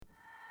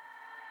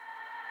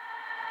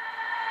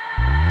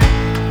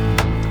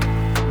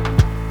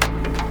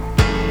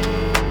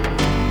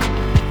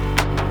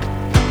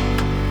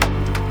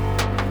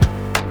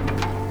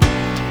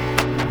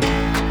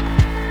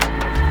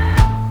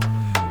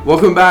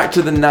Welcome back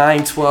to the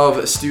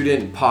 912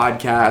 Student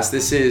Podcast.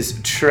 This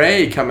is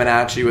Trey coming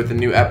at you with a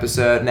new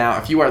episode. Now,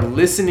 if you are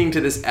listening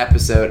to this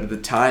episode at the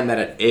time that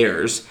it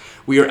airs,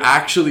 we are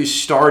actually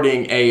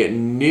starting a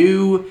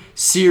new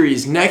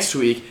series next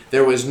week.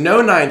 There was no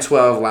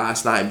 912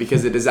 last night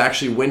because it is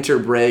actually winter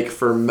break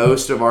for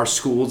most of our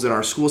schools and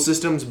our school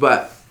systems,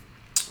 but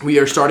we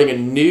are starting a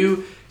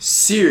new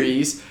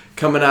series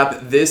coming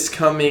up this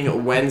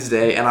coming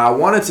Wednesday, and I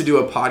wanted to do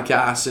a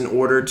podcast in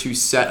order to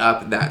set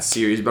up that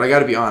series, but I got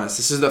to be honest,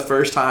 this is the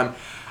first time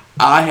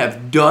I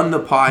have done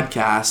the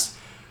podcast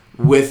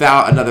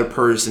without another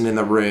person in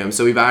the room.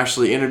 So we've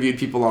actually interviewed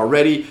people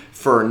already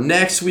for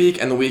next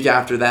week and the week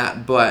after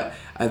that, but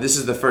this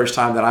is the first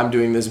time that I'm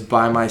doing this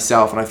by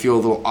myself, and I feel a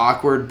little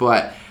awkward,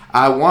 but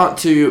I want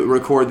to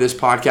record this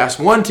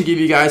podcast, one, to give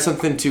you guys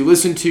something to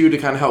listen to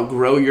kind of help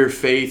grow your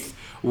faith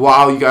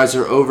while you guys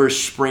are over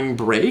spring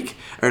break,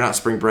 or not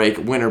spring break,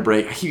 winter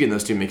break. I keep getting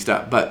those two mixed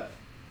up. But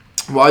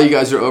while you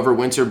guys are over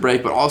winter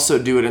break, but also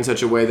do it in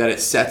such a way that it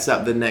sets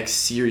up the next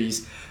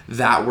series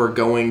that we're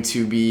going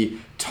to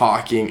be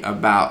talking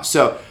about.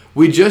 So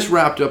we just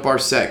wrapped up our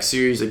sex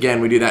series. Again,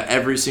 we do that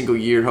every single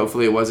year.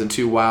 Hopefully it wasn't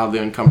too wildly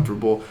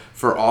uncomfortable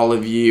for all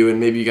of you. And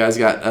maybe you guys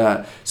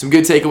got some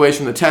good takeaways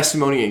from the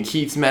testimony and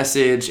Keith's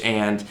message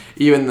and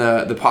even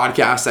the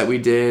podcast that we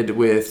did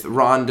with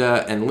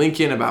Rhonda and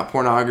Lincoln about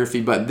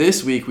pornography. But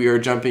this week we are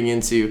jumping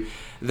into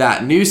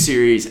that new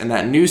series, and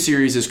that new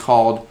series is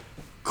called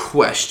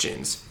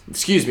Questions.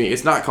 Excuse me,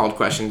 it's not called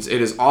Questions. It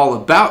is all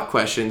about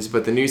questions,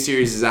 but the new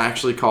series is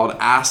actually called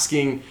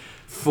Asking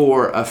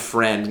for a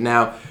Friend.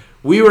 Now,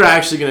 we were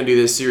actually going to do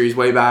this series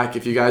way back.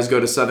 If you guys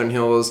go to Southern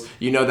Hills,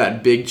 you know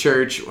that Big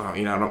Church, well,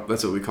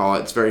 that's what we call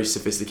it. It's very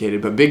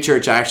sophisticated. But Big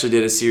Church actually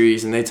did a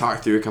series, and they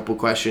talked through a couple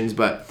questions.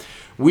 But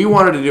we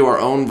wanted to do our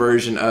own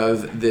version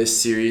of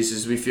this series,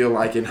 as we feel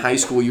like in high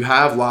school you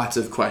have lots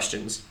of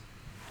questions.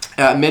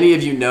 Many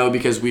of you know,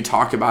 because we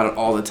talk about it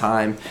all the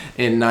time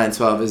in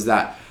 912, is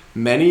that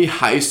many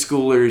high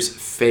schoolers'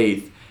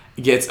 faith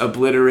gets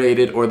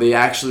obliterated, or they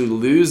actually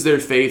lose their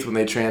faith when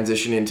they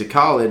transition into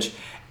college.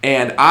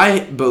 And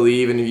I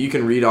believe, and you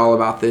can read all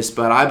about this,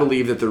 but I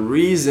believe that the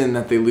reason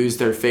that they lose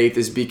their faith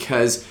is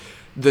because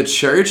the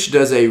church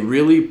does a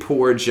really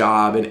poor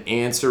job in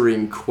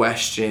answering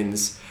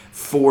questions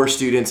for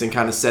students and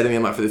kind of setting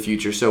them up for the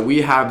future. So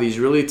we have these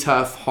really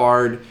tough,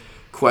 hard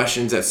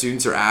questions that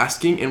students are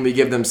asking, and we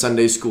give them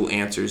Sunday school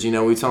answers.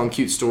 We tell them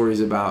cute stories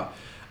about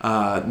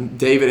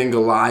David and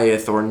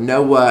Goliath, or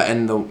Noah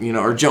and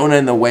or Jonah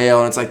and the whale.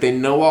 And it's like they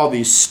know all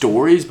these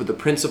stories, but the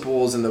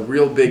principles and the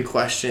real big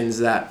questions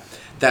that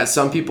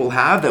some people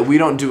have that we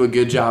don't do a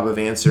good job of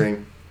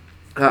answering.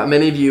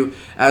 Many of you,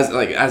 as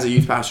a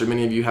youth pastor,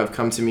 many of you have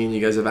come to me and you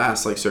guys have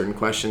asked certain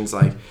questions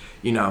like,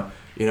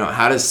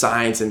 how does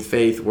science and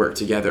faith work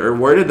together, or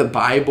where did the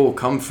Bible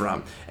come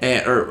from,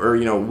 and or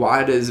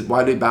why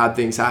do bad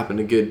things happen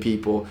to good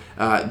people?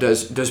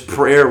 Does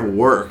prayer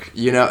work?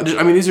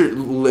 These are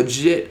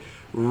legit,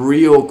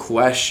 real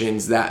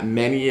questions that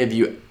many of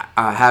you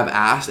have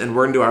asked, and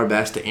we're gonna do our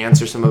best to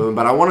answer some of them.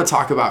 But I want to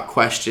talk about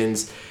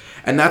questions.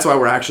 And that's why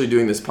we're actually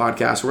doing this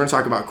podcast. We're going to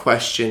talk about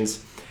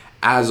questions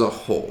as a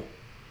whole.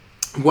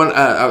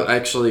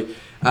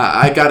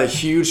 I got a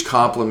huge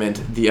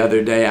compliment the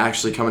other day,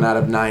 actually coming out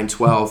of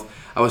 912.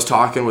 I was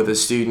talking with a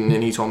student,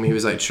 and he told me, he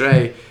was like,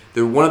 Trey,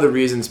 one of the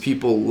reasons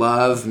people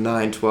love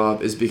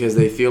 912 is because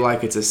they feel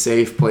like it's a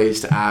safe place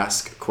to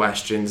ask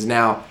questions.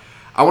 Now,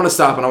 I want to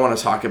stop and I want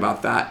to talk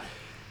about that.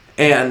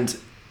 And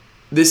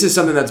this is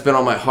something that's been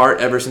on my heart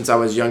ever since I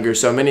was younger.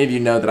 So many of you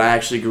know that I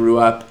actually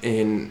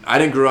I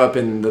didn't grow up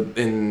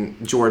in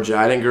Georgia.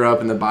 I didn't grow up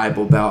in the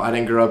Bible Belt. I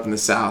didn't grow up in the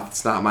South.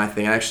 It's not my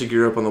thing. I actually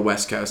grew up on the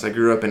West Coast. I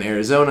grew up in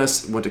Arizona,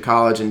 went to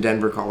college in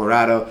Denver,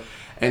 Colorado.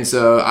 And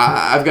so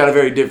I've got a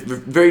very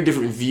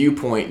different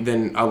viewpoint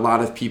than a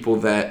lot of people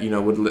that,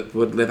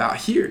 would live out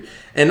here.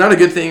 And not a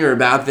good thing or a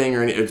bad thing,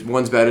 or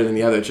one's better than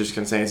the other. It's just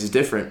consensus is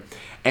different.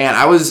 And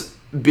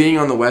being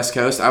on the West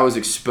Coast, I was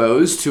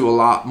exposed to a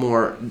lot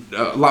more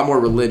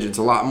religions,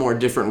 a lot more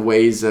different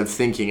ways of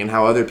thinking and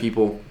how other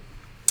people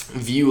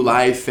view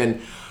life. And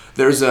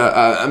there's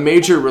a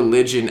major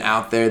religion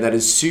out there that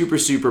is super,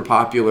 super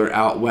popular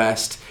out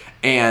west.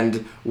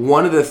 And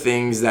one of the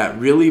things that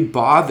really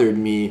bothered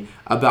me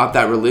about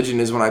that religion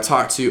is when I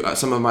talked to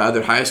some of my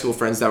other high school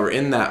friends that were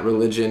in that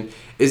religion,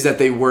 is that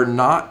they were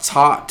not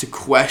taught to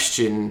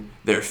question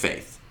their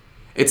faith.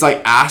 It's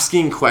like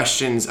asking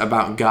questions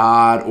about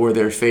God or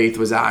their faith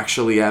was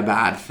actually a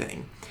bad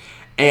thing.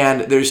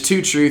 And there's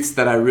two truths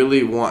that I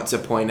really want to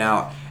point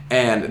out.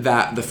 And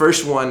that the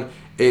first one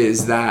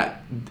is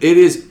that it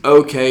is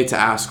okay to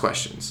ask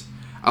questions.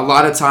 A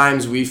lot of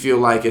times we feel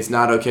like it's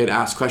not okay to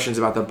ask questions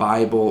about the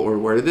Bible, or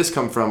where did this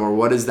come from, or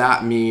what does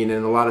that mean?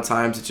 And a lot of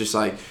times it's just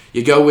like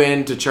you go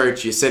into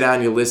church, you sit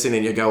down, you listen,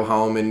 and you go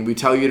home. And we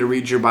tell you to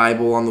read your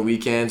Bible on the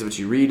weekends, but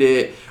you read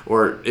it,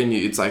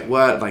 it's like,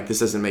 what? Like, this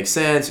doesn't make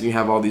sense. And you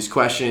have all these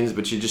questions,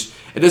 but it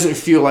doesn't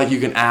feel like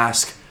you can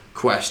ask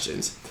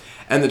questions.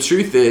 And the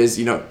truth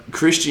is,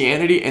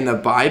 Christianity and the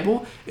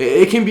Bible,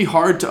 it can be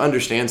hard to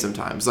understand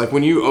sometimes. Like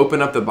when you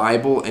open up the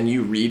Bible and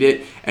you read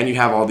it and you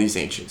have all these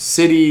ancient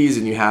cities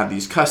and you have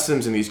these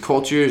customs and these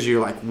cultures, you're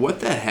like,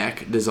 what the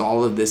heck does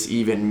all of this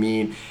even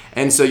mean?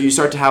 And so you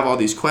start to have all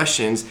these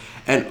questions.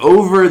 And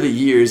over the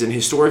years, and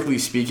historically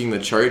speaking, the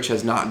church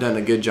has not done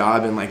a good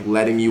job in like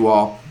letting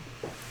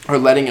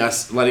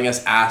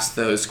us ask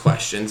those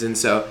questions. And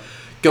so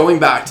going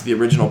back to the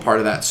original part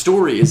of that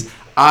story is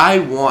I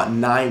want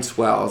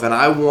 912, and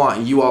I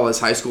want you all as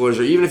high schoolers,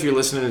 or even if you're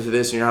listening to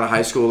this and you're not a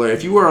high schooler,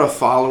 if you are a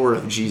follower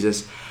of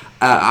Jesus,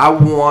 I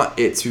want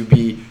it to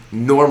be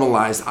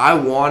normalized. I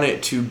want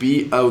it to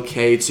be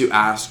okay to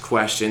ask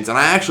questions. And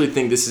I actually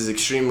think this is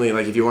extremely,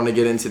 like if you want to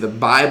get into the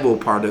Bible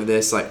part of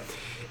this, like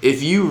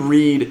if you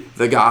read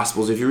the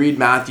Gospels, if you read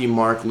Matthew,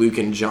 Mark, Luke,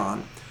 and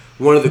John,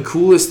 one of the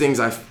coolest things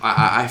I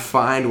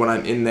find when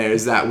I'm in there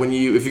is that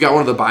if you got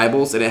one of the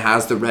Bibles and it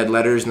has the red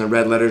letters, and the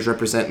red letters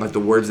represent like the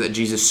words that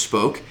Jesus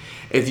spoke,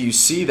 if you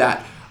see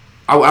that,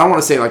 I don't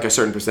want to say like a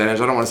certain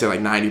percentage, I don't want to say like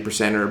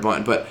 90% or a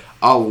bunch, but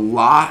a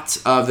lot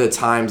of the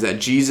times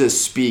that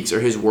Jesus speaks or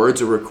his words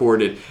are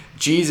recorded,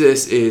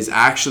 Jesus is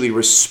actually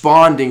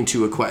responding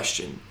to a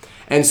question.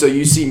 And so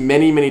you see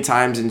many, many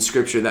times in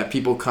Scripture that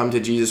people come to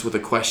Jesus with a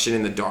question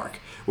in the dark,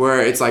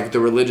 where it's like the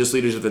religious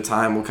leaders of the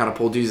time will kind of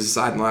pull Jesus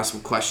aside and they'll ask him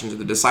questions, or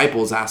the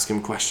disciples ask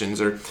him questions,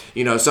 or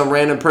some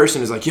random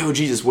person is like, yo,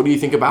 Jesus, what do you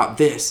think about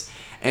this?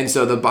 And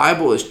so the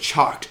Bible is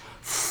chocked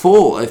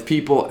full of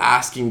people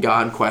asking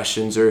God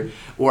questions or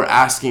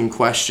asking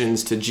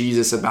questions to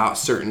Jesus about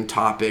certain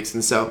topics.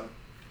 And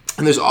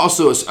there's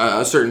also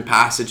a certain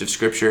passage of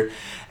Scripture,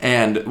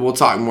 and we'll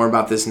talk more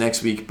about this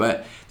next week,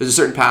 but there's a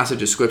certain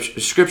passage of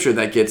Scripture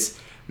that gets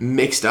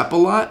mixed up a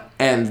lot,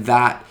 and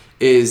that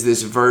is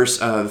this verse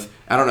of,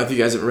 I don't know if you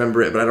guys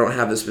remember it, but I don't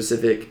have the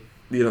specific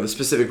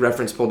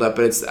reference pulled up,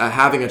 but it's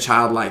having a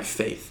childlike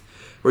faith,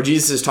 where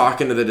Jesus is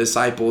talking to the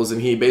disciples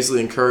and he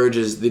basically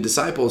encourages the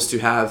disciples to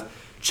have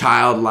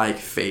childlike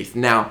faith.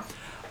 Now,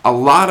 a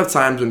lot of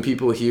times when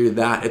people hear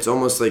that, it's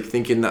almost like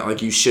thinking that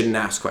like you shouldn't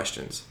ask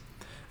questions.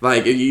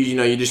 Like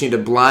you just need to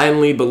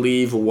blindly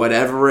believe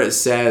whatever it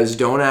says.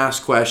 Don't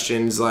ask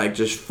questions. Like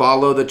just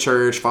follow the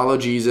church, follow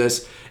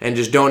Jesus, and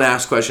just don't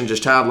ask questions.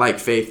 Just childlike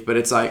faith. But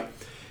it's like,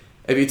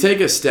 if you take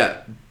a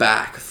step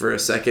back for a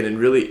second and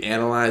really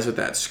analyze what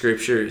that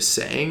scripture is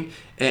saying,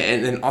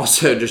 and then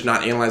also just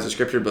not analyze the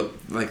scripture, but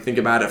like think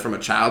about it from a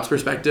child's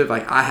perspective.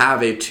 Like I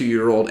have a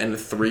 2-year-old and a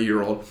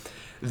 3-year-old.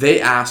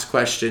 They ask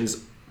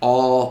questions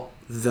all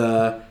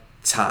the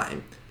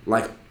time.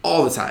 Like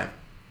all the time.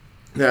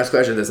 They ask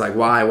questions that's like,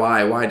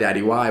 why,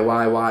 daddy, why,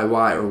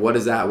 or what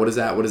is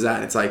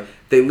that? It's like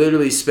they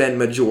literally spend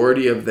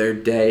majority of their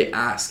day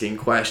asking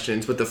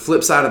questions. But the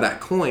flip side of that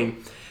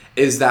coin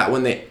is that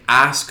when they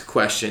ask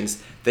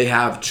questions, they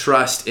have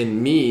trust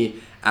in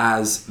me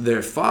as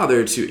their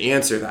father to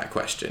answer that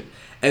question.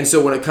 And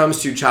so when it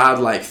comes to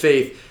childlike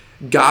faith,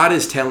 God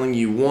is telling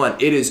you, one,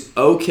 it is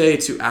okay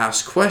to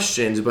ask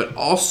questions, but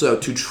also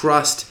to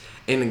trust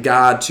in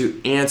God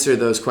to answer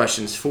those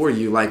questions for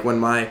you. Like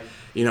when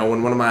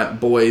when one of my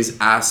boys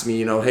asks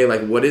me, hey,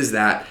 like, what is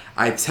that?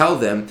 I tell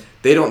them,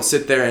 they don't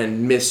sit there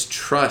and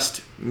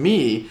mistrust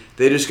me.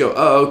 They just go,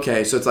 oh,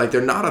 okay. So it's like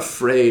they're not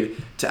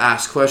afraid to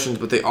ask questions,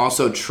 but they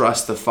also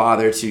trust the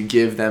Father to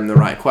give them the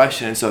right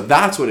question. And so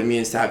that's what it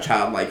means to have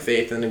childlike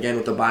faith. And again,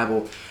 with the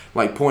Bible,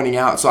 like pointing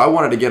out. So I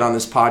wanted to get on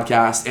this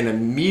podcast and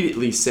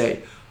immediately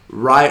say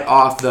right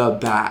off the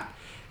bat,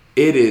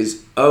 it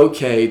is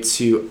okay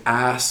to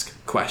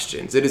ask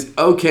questions. It is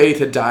okay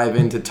to dive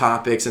into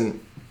topics. And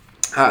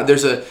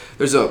there's a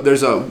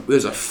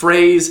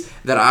phrase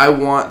that I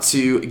want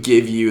to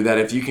give you that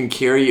if you can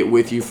carry it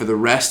with you for the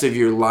rest of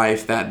your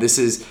life, that this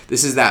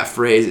is that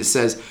phrase. It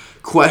says,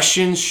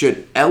 questions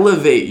should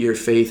elevate your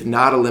faith,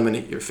 not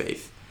eliminate your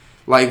faith.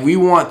 Like we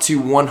want to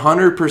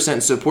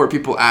 100% support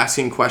people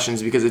asking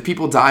questions, because if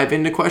people dive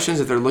into questions,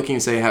 if they're looking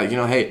and say,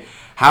 hey,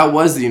 how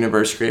was the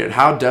universe created?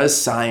 How does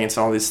science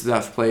and all this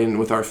stuff play in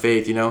with our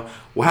faith?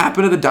 What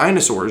happened to the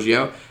dinosaurs?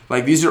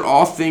 Like these are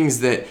all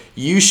things that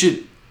you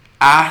should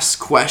ask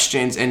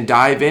questions and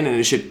dive in, and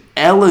it should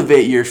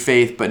elevate your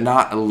faith but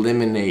not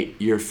eliminate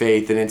your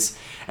faith.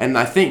 And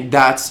I think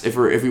that's, if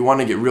we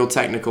want to get real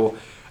technical,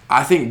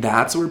 I think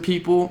that's where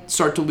people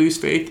start to lose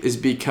faith, is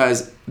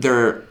because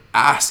they're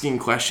asking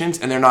questions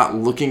and they're not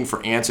looking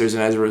for answers,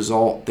 and as a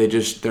result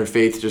their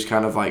faith just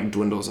kind of like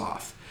dwindles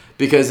off,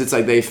 because it's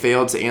like they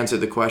failed to answer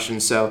the question.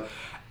 So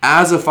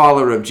as a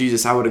follower of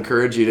Jesus, I would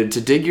encourage you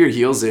to dig your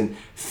heels in,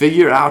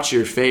 figure out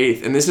your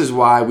faith. And this is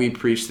why we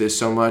preach this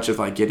so much of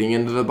like getting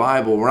into the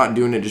Bible. We're not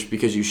doing it just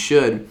because you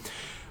should.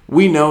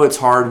 We know it's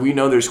hard. We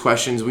know there's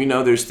questions. We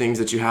know there's things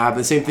that you have.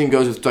 The same thing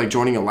goes with like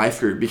joining a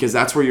life group, because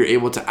that's where you're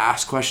able to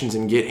ask questions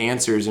and get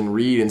answers and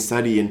read and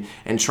study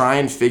and try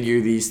and figure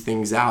these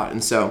things out.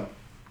 And so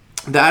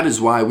that is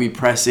why we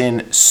press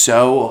in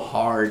so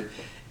hard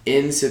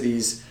into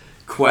these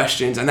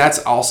questions. And that's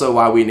also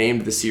why we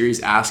named the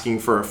series Asking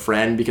for a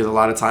Friend, because a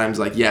lot of times,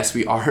 like, yes,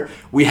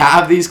 we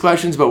have these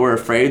questions, but we're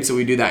afraid. So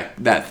we do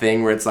that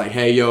thing where it's like,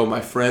 hey, yo, my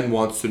friend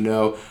wants to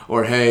know,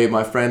 or hey,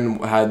 my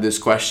friend had this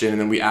question, and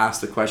then we ask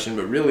the question.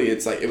 But really,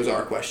 it's like, it was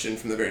our question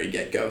from the very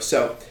get-go.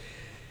 So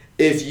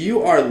if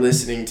you are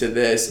listening to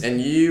this and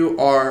you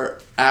are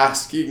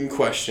asking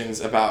questions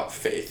about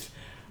faith,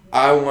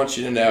 I want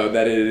you to know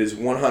that it is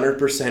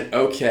 100%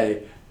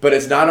 okay, but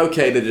it's not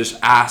okay to just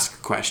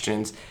ask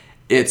questions.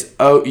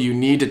 You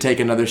need to take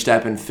another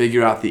step and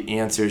figure out the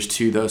answers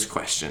to those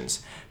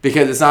questions,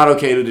 because it's not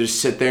okay to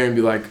just sit there and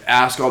be like,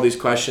 ask all these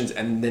questions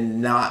and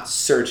then not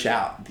search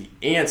out the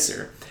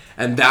answer.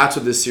 And that's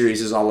what this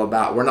series is all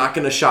about. We're not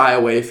going to shy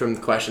away from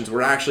the questions.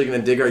 We're actually going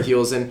to dig our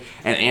heels in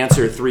and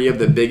answer 3 of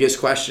the biggest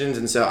questions.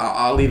 And so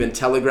I'll even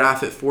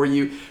telegraph it for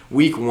you.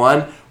 Week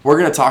 1, we're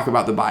going to talk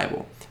about the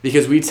Bible,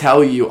 because we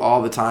tell you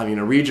all the time,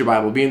 read your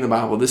Bible, be in the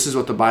Bible. This is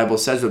what the Bible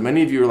says. But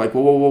many of you are like,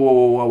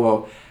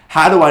 whoa.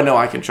 How do I know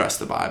I can trust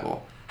the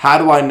Bible? How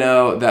do I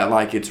know that,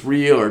 like, it's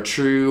real or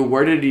true?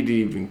 Where did it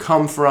even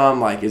come from?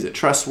 Like, is it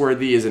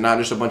trustworthy? Is it not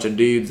just a bunch of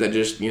dudes that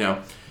just,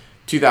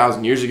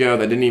 2,000 years ago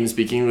that didn't even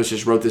speak English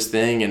just wrote this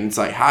thing? And it's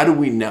like, how do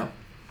we know?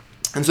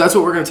 And so that's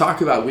what we're going to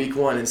talk about week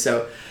 1. And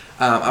so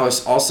I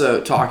was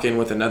also talking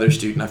with another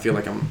student. I feel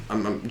like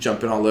I'm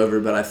jumping all over,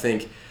 but I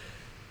think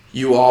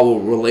you all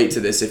will relate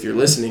to this if you're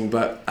listening.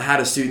 But I had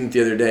a student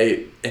the other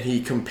day, and he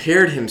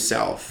compared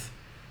himself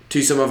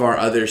to some of our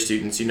other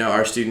students,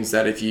 our students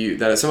that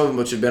some of them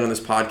which have been on this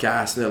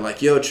podcast, and they're like,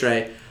 yo,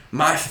 Trey,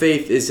 my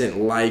faith isn't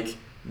like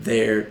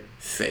their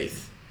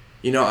faith.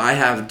 I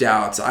have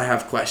doubts, I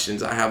have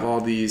questions, I have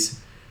all these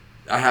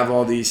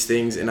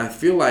things. And I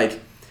feel like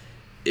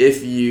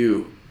if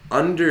you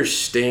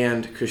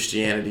understand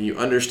Christianity, you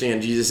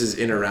understand Jesus'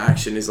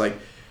 interaction is like,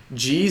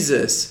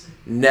 Jesus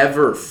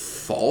never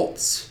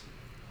faults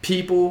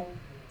people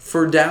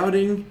for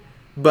doubting,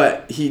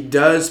 but he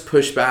does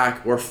push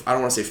back, or I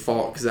don't want to say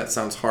fault because that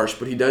sounds harsh,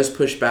 but he does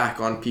push back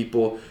on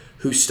people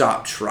who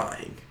stop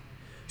trying.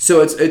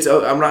 So it's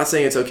I'm not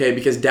saying it's okay,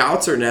 because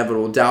doubts are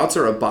inevitable. Doubts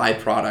are a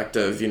byproduct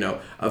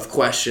of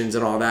questions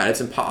and all that.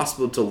 It's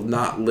impossible to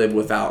not live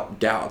without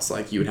doubts.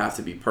 Like, you would have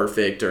to be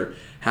perfect or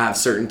have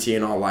certainty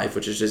in all life,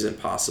 which is just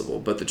impossible.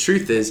 But the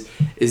truth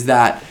is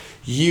that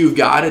you've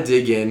got to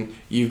dig in,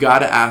 you've got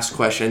to ask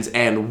questions,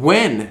 and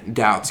when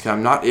doubts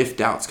come, not if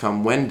doubts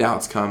come, when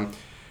doubts come,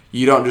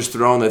 you don't just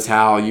throw in the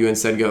towel. You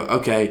instead go,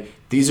 okay,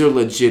 these are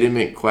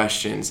legitimate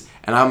questions,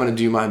 and I'm going to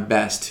do my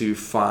best to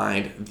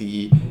find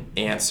the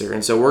answer.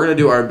 And so we're going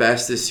to do our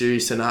best this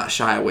series to not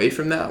shy away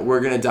from that.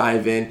 We're going to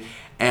dive in,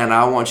 and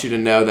I want you to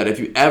know that if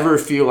you ever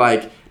feel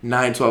like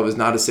 912 is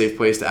not a safe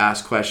place to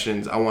ask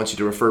questions, I want you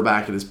to refer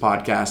back to this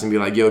podcast and be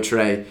like, yo,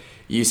 Trey,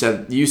 you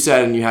said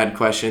and you had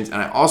questions.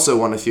 And I also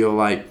want to feel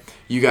like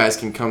you guys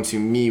can come to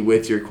me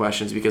with your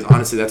questions, because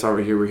honestly, that's why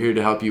we're here. We're here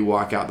to help you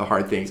walk out the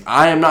hard things.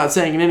 I am not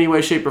saying in any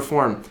way, shape, or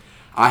form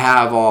I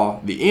have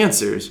all the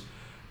answers,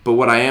 but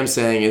what I am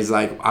saying is,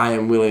 like, I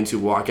am willing to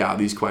walk out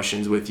these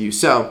questions with you.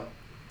 So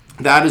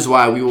that is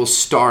why we will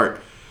start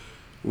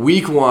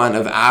week 1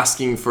 of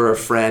Asking for a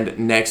Friend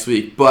next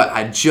week. But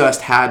I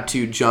just had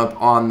to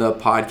jump on the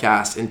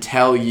podcast and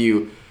tell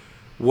you,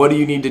 what do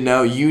you need to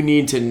know? You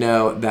need to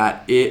know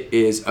that it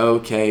is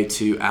okay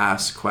to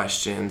ask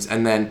questions.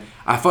 And then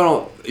I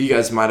funnel, you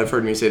guys might have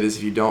heard me say this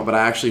if you don't, but I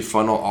actually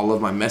funnel all of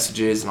my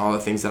messages and all the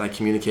things that I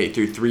communicate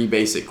through 3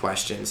 basic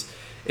questions.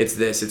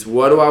 It's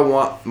what do I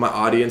want my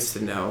audience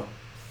to know?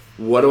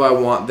 What do I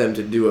want them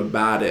to do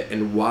about it?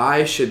 And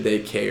why should they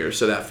care?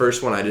 So that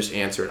first one I just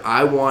answered.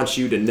 I want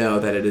you to know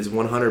that it is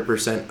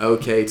 100%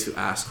 okay to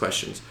ask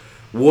questions.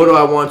 What do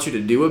I want you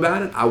to do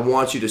about it? I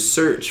want you to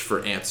search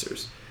for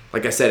answers.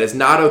 Like I said, it's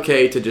not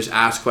okay to just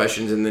ask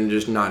questions and then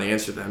just not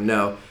answer them.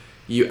 No,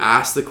 you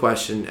ask the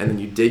question and then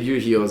you dig your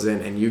heels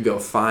in and you go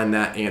find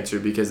that answer.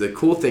 Because the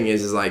cool thing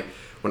is like,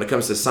 when it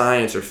comes to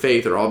science or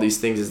faith or all these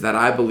things, is that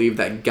I believe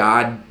that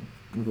God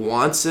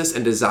wants us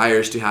and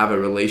desires to have a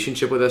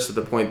relationship with us to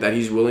the point that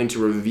he's willing to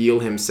reveal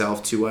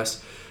himself to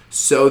us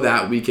so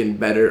that we can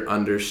better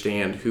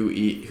understand who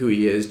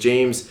he is.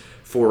 James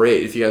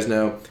 4:8, if you guys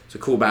know, it's a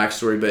cool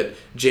backstory, but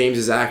James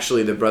is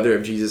actually the brother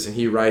of Jesus, and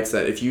he writes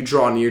that if you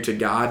draw near to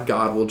God,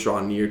 God will draw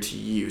near to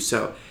you.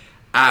 So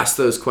ask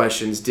those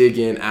questions, dig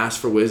in,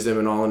 ask for wisdom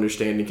and all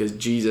understanding, because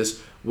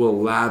Jesus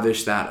will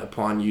lavish that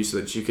upon you so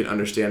that you can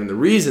understand. And the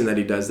reason that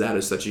he does that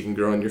is so that you can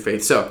grow in your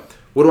faith. So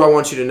what do I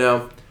want you to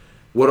know?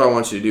 What do I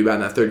want you to do about it?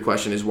 And that third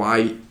question is,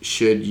 why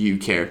should you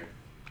care?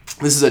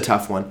 This is a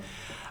tough one.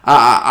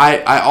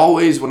 I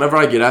always, whenever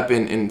I get up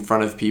in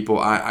front of people,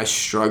 I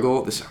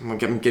struggle. I'm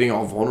getting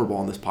all vulnerable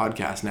on this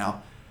podcast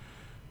now.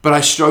 But I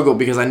struggle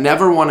because I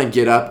never want to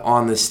get up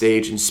on the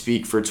stage and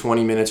speak for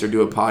 20 minutes or do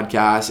a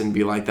podcast and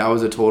be like, that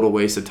was a total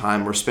waste of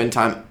time, or spend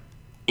time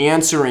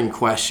answering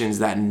questions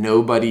that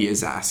nobody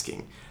is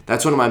asking.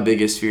 That's one of my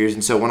biggest fears.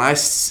 And so when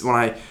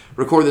I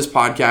record this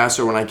podcast,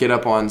 or when I get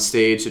up on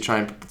stage to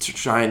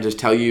try and just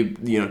tell you,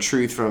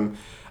 truth from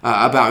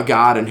about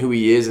God and who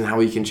he is and how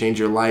he can change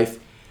your life,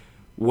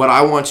 what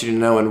I want you to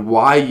know and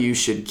why you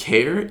should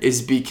care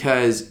is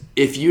because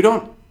if you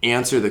don't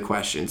answer the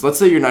questions, let's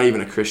say you're not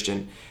even a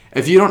Christian,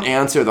 if you don't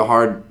answer the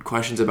hard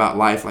questions about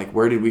life, like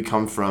where did we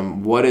come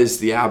from? What is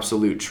the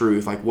absolute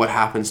truth? Like what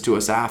happens to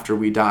us after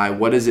we die?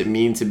 What does it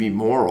mean to be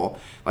moral?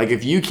 Like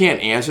if you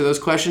can't answer those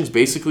questions,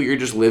 basically you're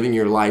just living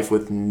your life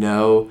with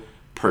no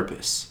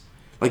purpose.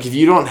 Like if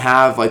you don't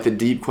have like the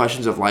deep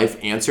questions of life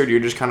answered,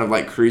 you're just kind of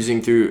like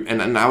cruising through,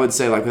 and I would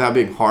say like without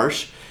being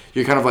harsh,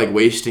 you're kind of like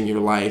wasting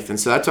your life. And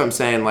so that's what I'm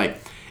saying, like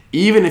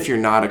even if you're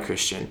not a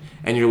Christian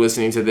and you're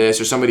listening to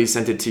this or somebody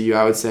sent it to you,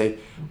 I would say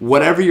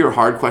whatever your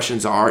hard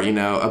questions are,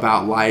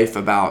 about life,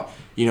 about,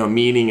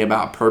 meaning,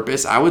 about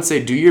purpose, I would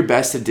say do your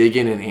best to dig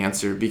in and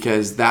answer,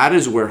 because that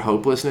is where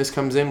hopelessness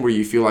comes in, where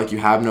you feel like you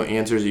have no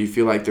answers or you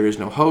feel like there is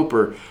no hope,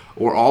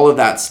 or all of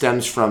that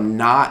stems from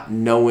not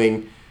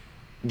knowing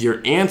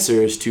your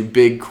answers to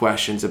big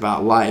questions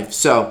about life.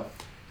 So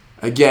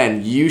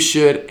again,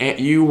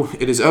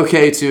 it is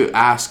okay to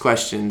ask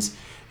questions.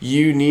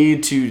 You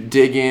need to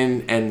dig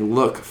in and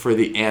look for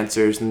the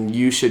answers, and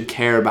you should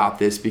care about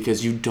this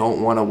because you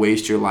don't want to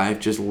waste your life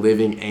just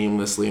living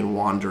aimlessly and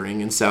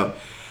wandering. And so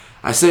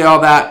I say all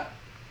that.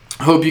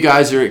 Hope you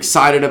guys are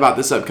excited about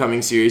this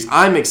upcoming series.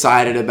 I'm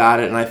excited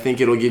about it, and I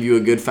think it'll give you a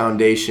good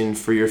foundation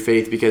for your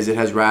faith because it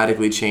has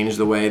radically changed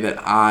the way that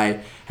I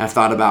have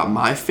thought about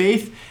my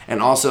faith,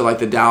 and also like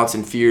the doubts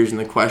and fears and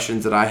the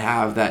questions that I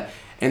have, that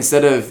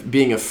instead of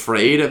being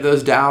afraid of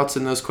those doubts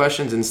and those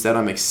questions, instead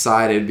I'm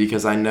excited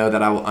because I know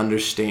that I will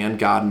understand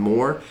God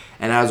more,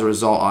 and as a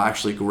result, I'll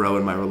actually grow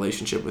in my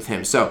relationship with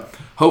Him. So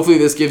hopefully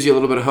this gives you a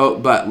little bit of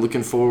hope, but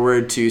looking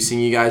forward to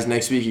seeing you guys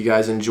next week. You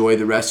guys enjoy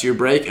the rest of your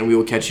break, and we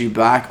will catch you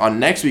back on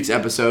next week's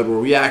episode where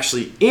we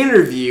actually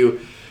interview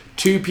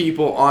 2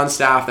 people on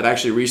staff that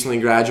actually recently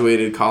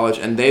graduated college,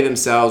 and they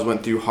themselves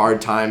went through hard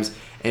times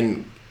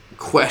and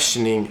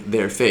questioning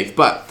their faith.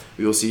 But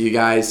we will see you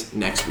guys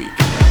next week.